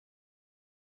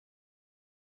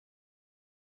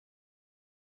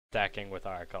stacking with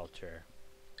our culture.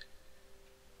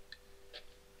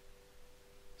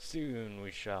 Soon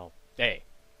we shall. Hey,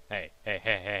 hey, hey,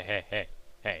 hey, hey, hey, hey,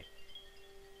 hey.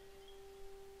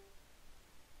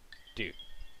 Dude,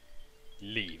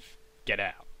 leave. Get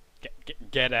out.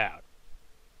 Get out.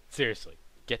 Seriously,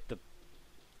 get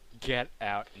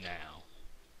out now.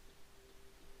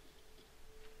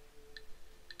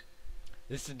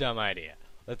 This is a dumb idea.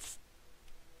 Let's,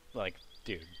 like,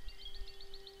 dude.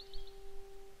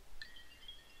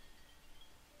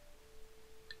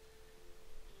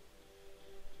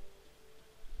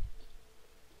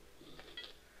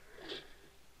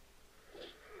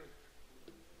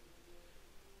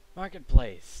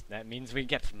 Marketplace. That means we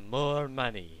get more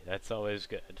money. That's always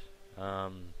good.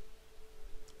 The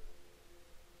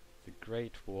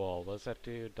Great Wall. What does that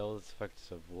do? Dulls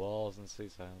effects of walls and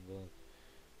seas.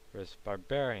 Whereas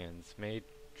barbarians made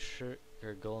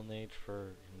your golden age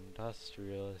for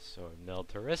industrialists or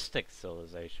militaristic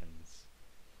civilizations.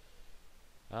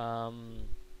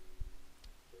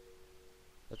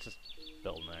 Let's just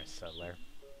build a nice settler.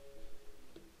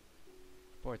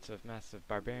 Reports of massive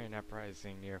barbarian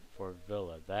uprising near Fort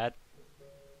Villa. That...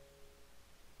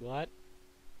 What?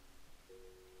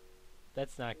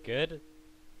 That's not good.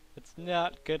 It's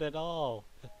not good at all.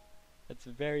 That's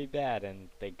very bad, and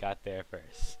they got there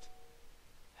first.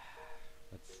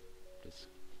 Let's just...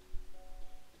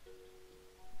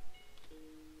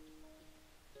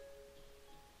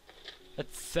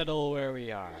 Let's settle where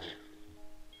we are.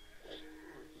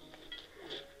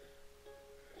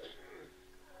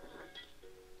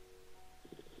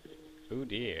 Oh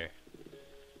dear.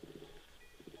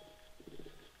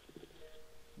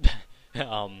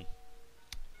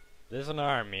 There's an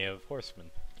army of horsemen.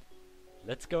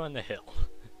 Let's go on the hill.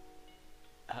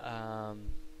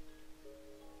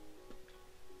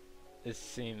 This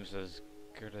seems as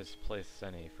good as place as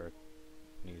any for a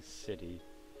new city.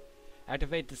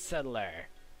 Activate the settler.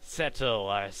 Settle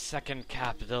our second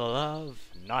capital of...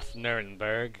 Not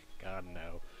Nuremberg. God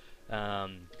no.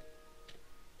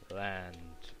 Land.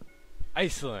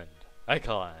 Iceland.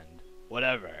 Iceland.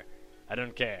 Whatever. I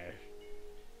don't care.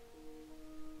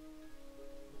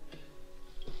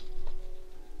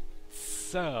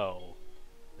 So,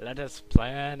 let us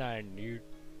plan our new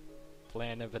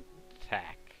plan of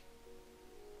attack.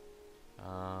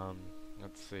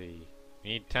 Let's see.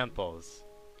 We need temples.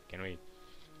 Can we?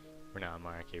 We're not a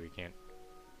monarchy, we can't.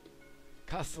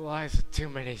 Cost the lives of too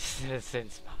many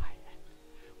citizens, Meier.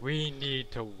 We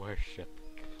need to worship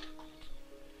God.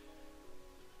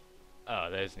 Oh,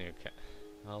 there's new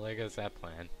well, there goes that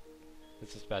plan.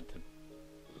 This is about to...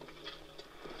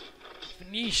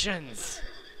 Phoenicians!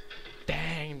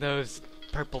 Dang those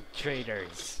purple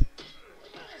traitors.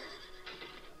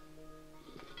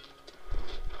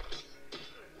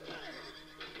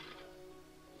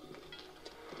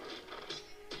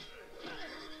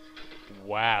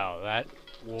 Wow, that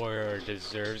warrior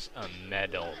deserves a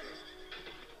medal.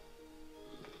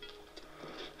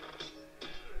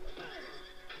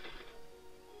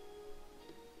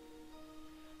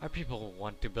 Our people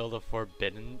want to build a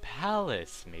forbidden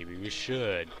palace. Maybe we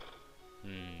should.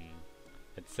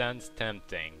 It sounds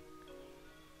tempting.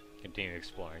 Continue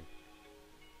exploring.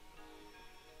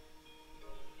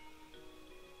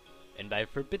 And by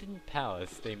forbidden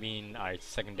palace, they mean our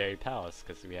secondary palace,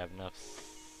 because we have enough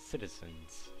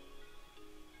citizens.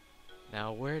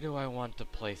 Now, where do I want to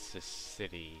place this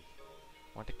city?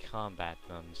 I want to combat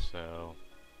them, so...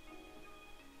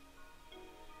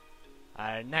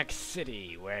 Our next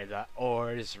city, where the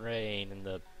ores reign and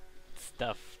the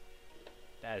stuff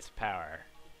has power.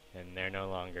 And they're no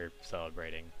longer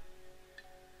celebrating.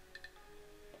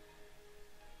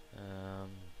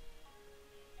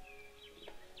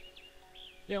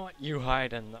 You know what? You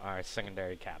hide in our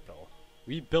secondary capital.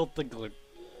 We built the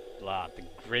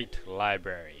Great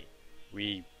Library.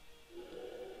 We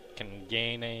can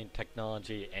gain any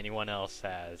technology anyone else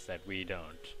has that we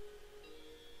don't.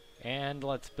 And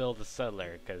let's build a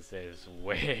settler, because there's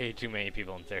way too many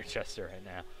people in Dorchester right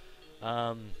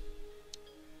now.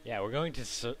 Yeah, we're going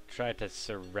to try to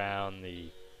surround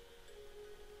the...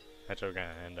 Actually, we're going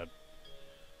to end up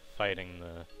fighting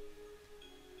the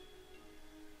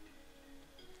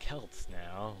Celts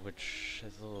now, which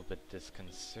is a little bit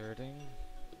disconcerting.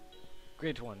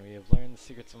 Great one, we have learned the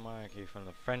secrets of monarchy from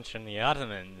the French and the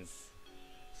Ottomans.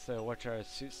 So what should our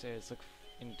soothsayers look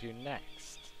into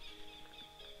next?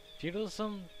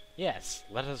 Feudalism? Yes,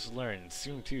 let us learn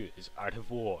Sun Tzu's art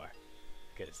of war.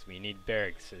 Because we need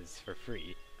barracks for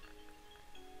free.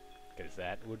 Because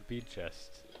that would be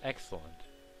just excellent.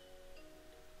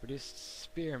 Produced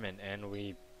spearmen, and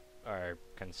we are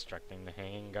constructing the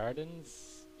Hanging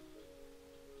Gardens.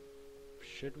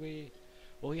 should we?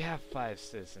 Well, we have 5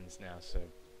 citizens now, so...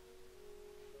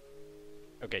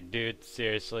 Okay, dude,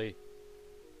 seriously?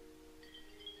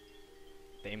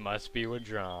 They must be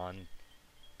withdrawn.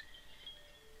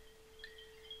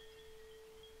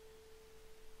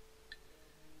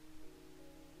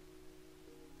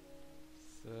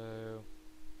 So...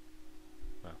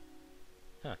 Well.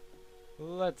 Huh.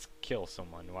 Let's kill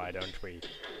someone, why don't we?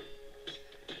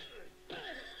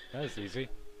 That was easy.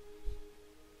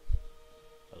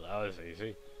 Well, that was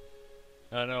easy.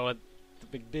 I don't know what the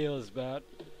big deal is about.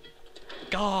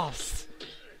 Goths!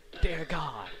 Dear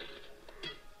God!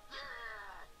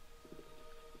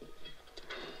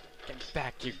 Get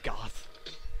back, you goth!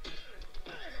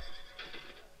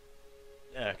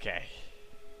 Okay.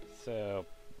 So,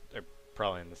 they're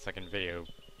probably in the second video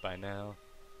by now.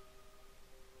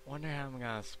 Wonder how I'm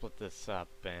gonna split this up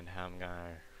and how I'm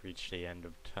gonna reach the end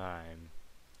of time.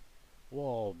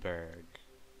 Wahlberg.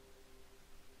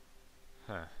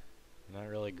 Huh. Not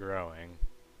really growing.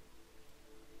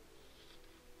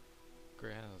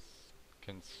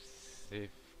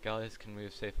 Galleys can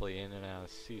move safely in and out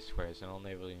of sea squares, and all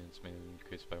naval units may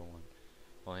increase by 1.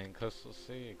 While in coastal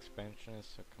sea, expansion is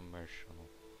so commercial.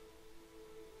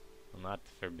 Well, not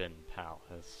the Forbidden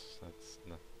Palace. That's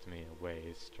not, to me, a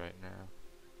waste right now.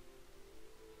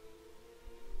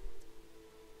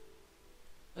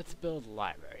 Let's build a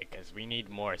library, because we need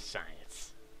more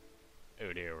science.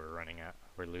 Oh dear, we're running out.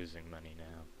 We're losing money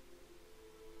now.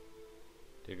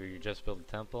 Did we just build a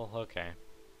temple? Okay.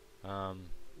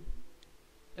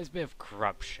 There's a bit of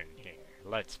corruption here.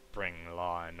 Let's bring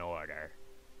law and order.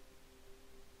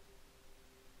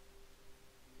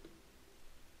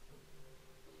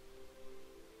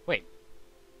 Wait.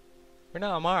 We're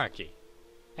not a monarchy.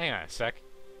 Hang on a sec.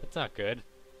 That's not good.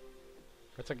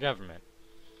 What's our government?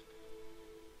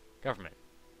 Government.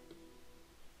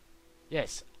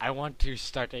 Yes, I want to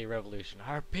start a revolution.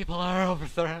 Our people are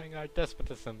overthrowing our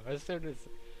despotism. Our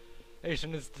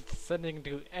civilization is descending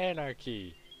to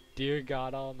anarchy. Dear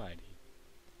God Almighty.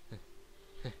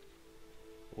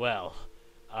 Well,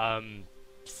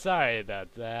 sorry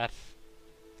about that.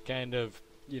 Kind of,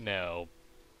 you know,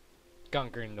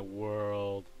 conquering the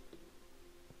world.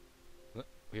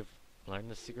 We've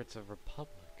learned the secrets of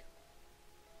Republic.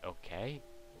 Okay.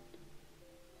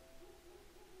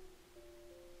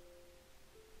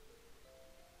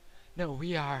 No,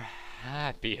 we are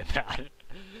happy about it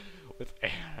with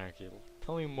anarchy.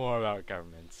 Tell me more about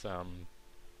governments.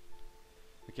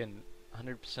 We can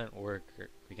 100% work.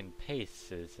 We can pay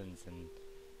citizens and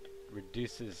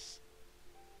reduces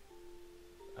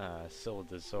civil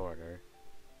disorder.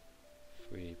 If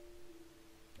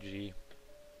we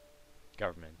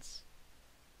governments.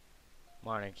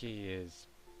 Monarchy is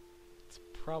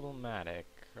problematic.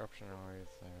 Corruption always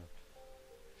there.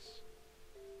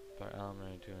 But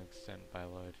element to an extent by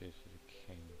loyalty to the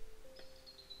king.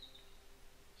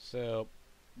 So,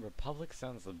 Republic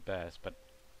sounds the best, but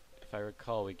if I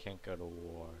recall, we can't go to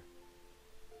war.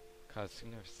 Cause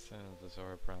significant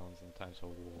disorder problems in times of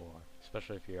war,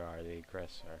 especially if you are the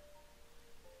aggressor.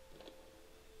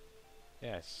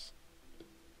 Yes,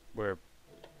 we're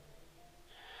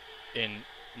in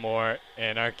more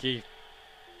anarchy.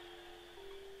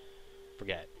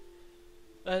 Forget.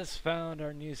 Let us found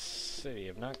our new city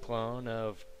of not clone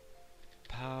of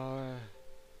power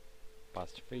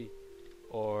apostrophe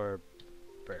or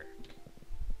Berg.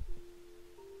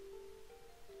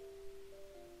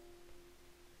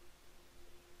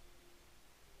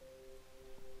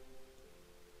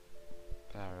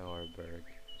 Power or Berg.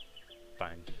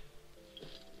 Fine.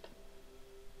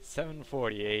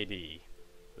 740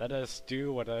 AD. Let us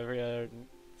do whatever other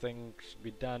thing should be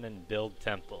done and build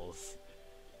temples.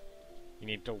 You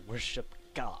need to worship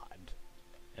God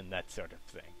and that sort of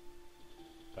thing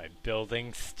by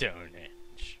building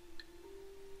Stonehenge.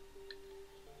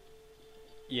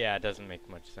 Yeah, it doesn't make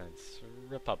much sense.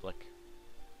 Republic.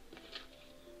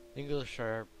 English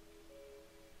are...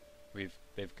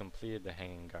 They've completed the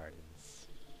Hanging Gardens.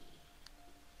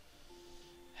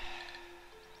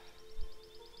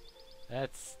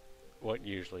 That's what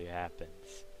usually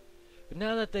happens. But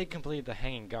now that they completed the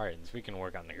Hanging Gardens, we can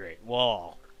work on the Great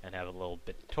Wall and have a little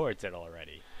bit towards it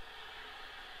already.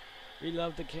 We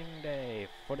love the King Day.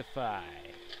 Fortify.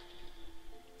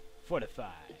 Fortify.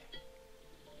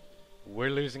 We're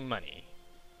losing money.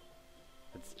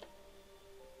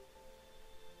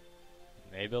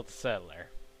 They built a settler.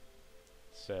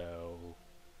 So,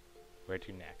 where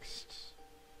to next?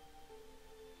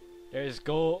 There's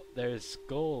gold,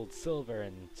 silver,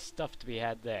 and stuff to be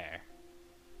had there.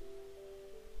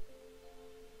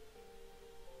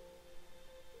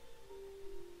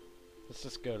 Let's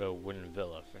just go to Wooden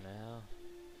Villa for now.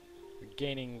 We're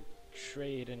gaining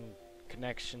trade and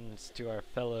connections to our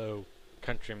fellow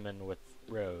countrymen with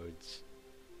roads.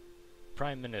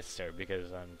 Prime Minister,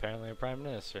 because I'm apparently a Prime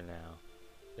Minister now.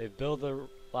 They build a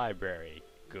library.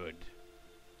 Good.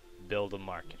 Build a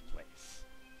marketplace.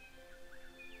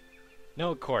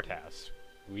 No courthouse.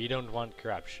 We don't want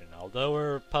corruption. Although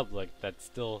we're a republic,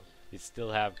 we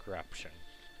still have corruption.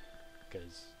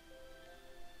 Because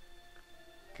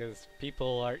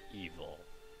people are evil.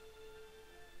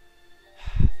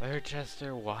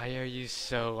 Leicester, why are you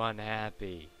so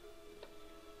unhappy?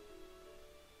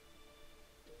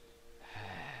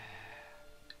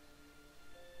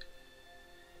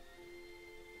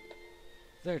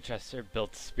 Leicester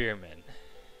built spearmen.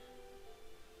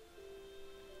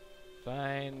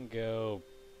 Fine, go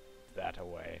that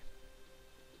away.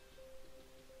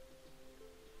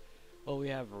 Well, we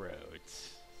have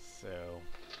roads, so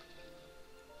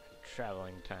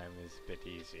traveling time is a bit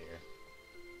easier.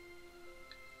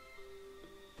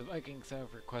 The Vikings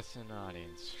have requested an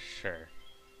audience. Sure.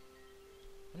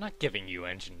 I'm not giving you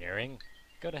engineering.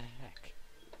 Go to heck.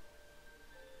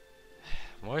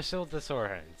 More so the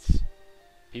Sorhans.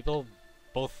 People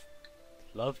both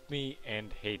love me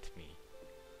and hate me.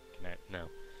 Can I? No.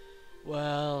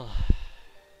 Well...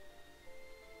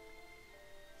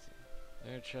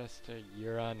 Chester,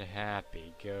 you're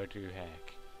unhappy. Go to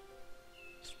heck.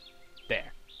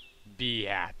 There. Be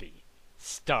happy.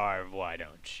 Starve, why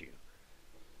don't you?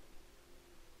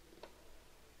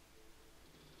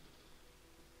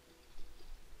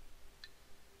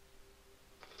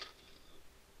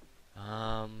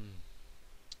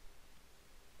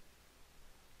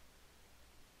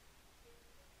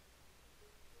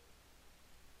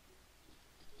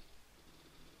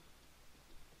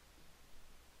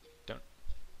 Don't.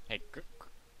 Hey,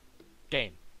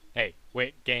 game. Hey,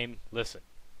 wait, game, listen.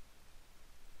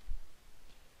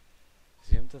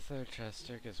 Zoom to third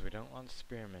Chester, because we don't want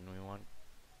spearmen, we want,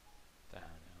 I don't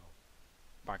know,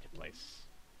 marketplace.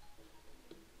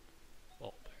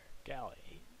 Boulder,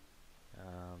 galley.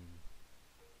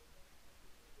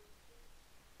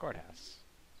 Courthouse.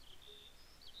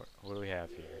 What do we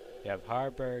have here? We have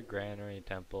harbor, granary,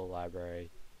 temple, library.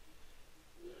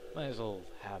 Might as well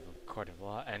have a court of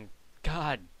law, and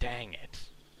god dang it!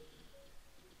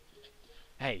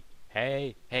 Hey,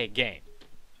 game.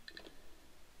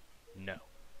 No.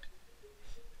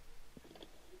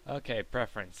 Okay,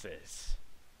 preferences.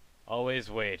 Always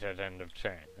wait at end of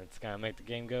turn. It's gonna make the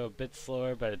game go a bit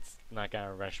slower, but it's not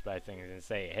gonna rush by things and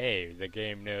say, hey, the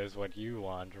game knows what you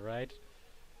want, right?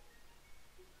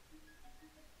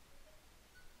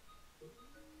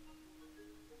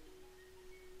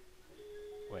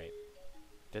 Wait,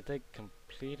 did they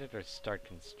complete it or start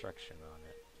construction on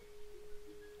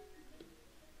it?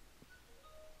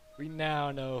 We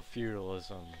now know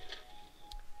feudalism.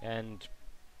 And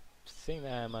seeing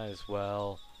that I might as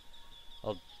well,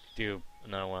 I'll do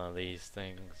another one of these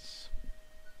things.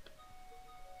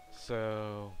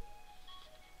 So,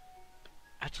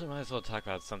 actually might as well talk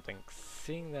about something.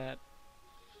 Seeing that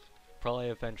probably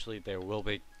eventually there will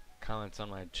be comments on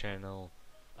my channel,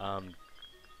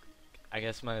 I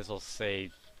guess might as well say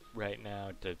right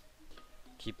now to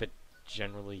keep it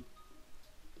generally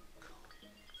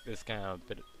this kind of a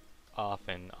bit off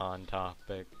and on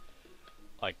topic.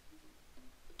 Like,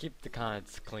 keep the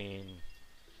comments clean.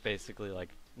 Basically,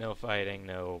 like, no fighting,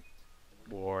 no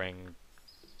warring,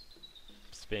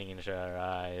 spitting in each other's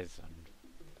eyes, and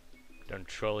don't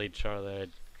troll each other,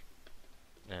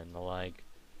 and the like.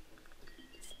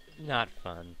 It's not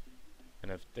fun.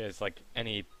 And if there's, like,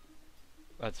 any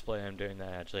Let's Play I'm doing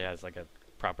that actually has, like, a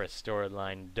proper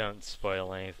storyline, don't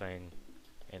spoil anything,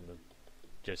 and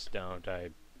just don't. I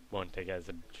won't take it as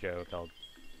a joke.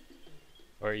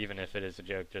 Or even if it is a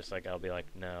joke, just, like, I'll be like,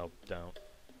 no, don't.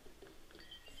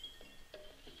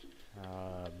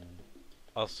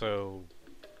 Also,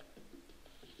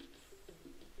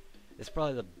 it's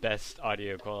probably the best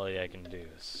audio quality I can do,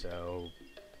 so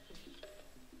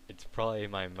it's probably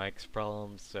my mic's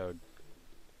problem, so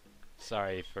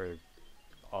sorry for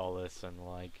all this and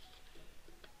like,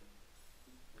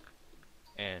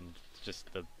 and it's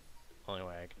just the only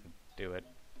way I can do it.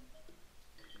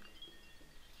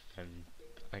 And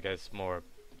I guess more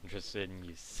interested in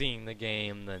you seeing the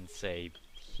game than, say,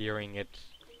 hearing it.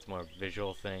 It's more a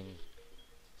visual thing,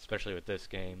 especially with this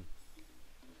game.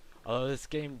 Although this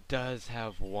game does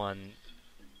have one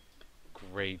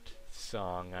great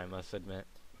song, I must admit,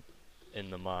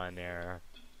 in the modern era.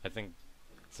 I think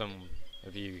some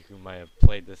of you who might have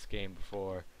played this game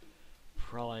before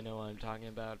probably know what I'm talking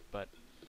about, but